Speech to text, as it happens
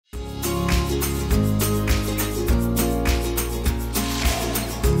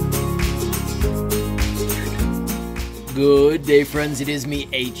Good day, friends. It is me,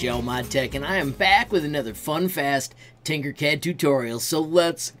 HLModTech, and I am back with another fun, fast Tinkercad tutorial. So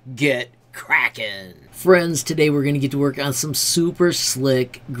let's get cracking. Friends, today we're going to get to work on some super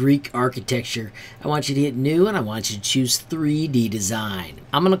slick Greek architecture. I want you to hit new and I want you to choose 3D design.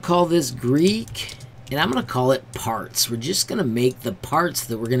 I'm going to call this Greek and I'm going to call it parts. We're just going to make the parts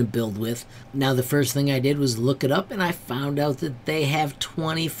that we're going to build with. Now the first thing I did was look it up and I found out that they have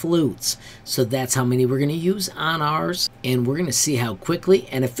 20 flutes. So that's how many we're going to use on ours. And we're going to see how quickly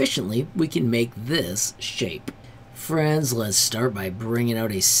and efficiently we can make this shape. Friends, let's start by bringing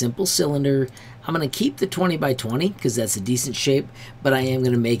out a simple cylinder. I'm going to keep the 20 by 20 because that's a decent shape, but I am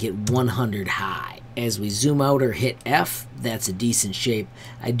going to make it 100 high. As we zoom out or hit F, that's a decent shape.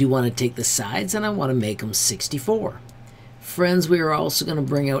 I do want to take the sides and I want to make them 64. Friends, we are also going to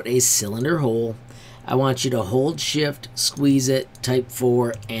bring out a cylinder hole. I want you to hold shift, squeeze it, type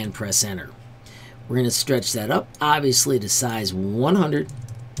 4, and press enter. We're going to stretch that up, obviously to size 100.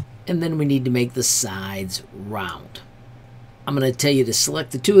 And then we need to make the sides round. I'm going to tell you to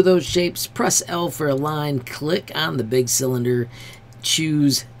select the two of those shapes, press L for align, click on the big cylinder,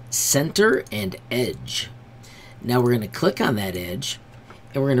 choose center and edge. Now we're going to click on that edge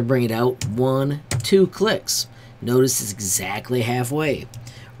and we're going to bring it out 1, 2 clicks. Notice it's exactly halfway.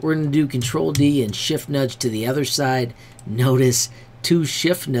 We're going to do Control D and shift nudge to the other side. Notice 2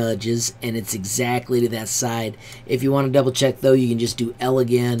 shift nudges and it's exactly to that side. If you want to double check though, you can just do L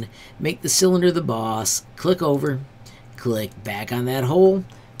again, make the cylinder the boss, click over, click back on that hole,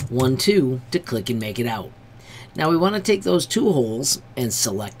 1, 2 to click and make it out. Now we want to take those 2 holes and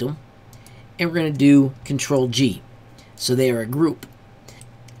select them and we're going to do Control G so they are a group.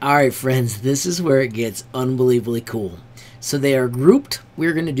 Alright friends, this is where it gets unbelievably cool. So they are grouped.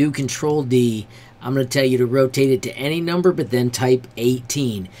 We're going to do Control D. I'm going to tell you to rotate it to any number, but then type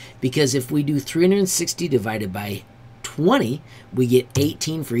 18. Because if we do 360 divided by 20, we get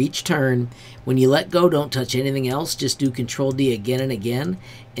 18 for each turn. When you let go, don't touch anything else. Just do Control D again and again,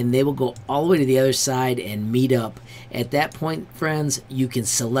 and they will go all the way to the other side and meet up. At that point, friends, you can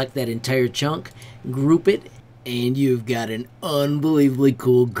select that entire chunk, group it, and you've got an unbelievably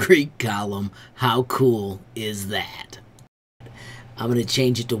cool Greek column. How cool is that? I'm going to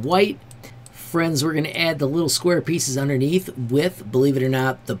change it to white. Friends, we're going to add the little square pieces underneath with, believe it or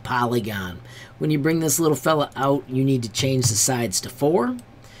not, the polygon. When you bring this little fella out, you need to change the sides to 4.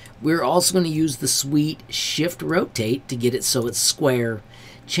 We're also going to use the sweet shift rotate to get it so it's square.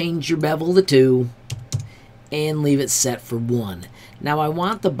 Change your bevel to 2 and leave it set for 1. Now I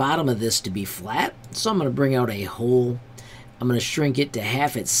want the bottom of this to be flat, so I'm going to bring out a hole. I'm going to shrink it to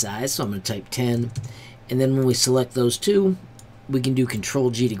half its size, so I'm going to type 10. And then when we select those 2, we can do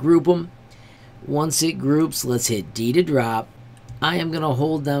Control G to group them. Once it groups, let's hit D to drop. I am going to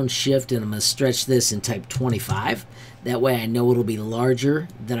hold down shift and I'm going to stretch this and type 25. That way I know it'll be larger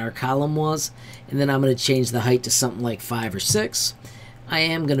than our column was. And then I'm going to change the height to something like 5 or 6. I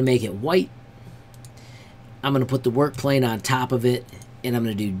am going to make it white. I'm going to put the work plane on top of it and I'm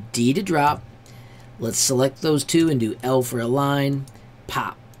going to do D to drop. Let's select those 2 and do L for align,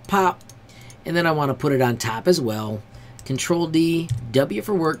 pop, pop. And then I want to put it on top as well. Control D, W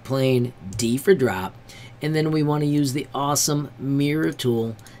for work plane, D for drop, and then we want to use the awesome mirror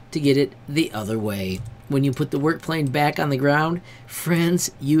tool to get it the other way. When you put the work plane back on the ground,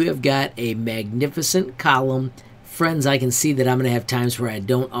 friends, you have got a magnificent column. Friends, I can see that I'm going to have times where I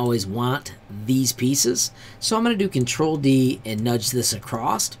don't always want these pieces, so I'm going to do Control D and nudge this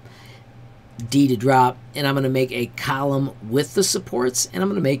across, D to drop, and I'm going to make a column with the supports, and I'm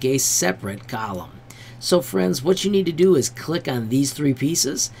going to make a separate column. So friends, what you need to do is click on these 3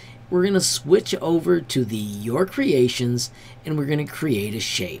 pieces. We're going to switch over to the Your Creations and we're going to create a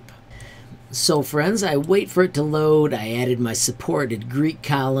shape. So friends, I wait for it to load. I added my supported Greek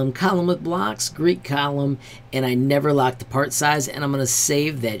column, column with blocks, Greek column, and I never locked the part size, and I'm going to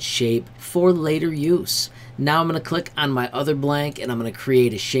save that shape for later use. Now I'm going to click on my other blank and I'm going to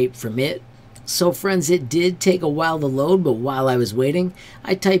create a shape from it. So friends, it did take a while to load, but while I was waiting,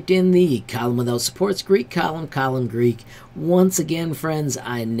 I typed in the column without supports, Greek column, column Greek. Once again, friends,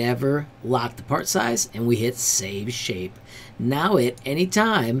 I never locked the part size, and we hit Save Shape. Now at any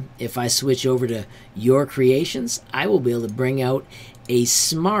time, if I switch over to Your Creations, I will be able to bring out a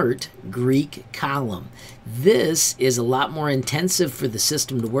smart Greek column. This is a lot more intensive for the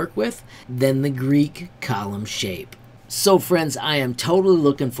system to work with than the Greek column shape. So friends, I am totally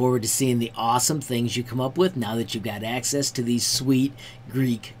looking forward to seeing the awesome things you come up with now that you've got access to these sweet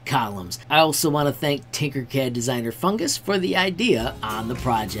Greek columns. I also want to thank Tinkercad designer Fungus for the idea on the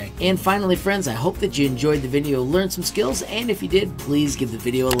project. And finally, friends, I hope that you enjoyed the video, learned some skills, and if you did, please give the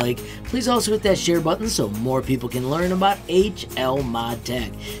video a like. Please also hit that share button so more people can learn about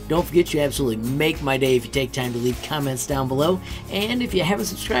HLModTech. Don't forget, you absolutely make my day if you take time to leave comments down below. And if you haven't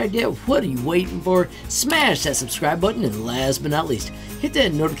subscribed yet, what are you waiting for? Smash that subscribe button, and last but not least, hit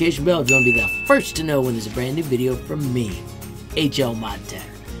that notification bell if you want to be the first to know when there's a brand new video from me, HLModTech.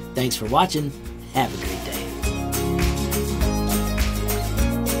 Thanks for watching. Have a great day.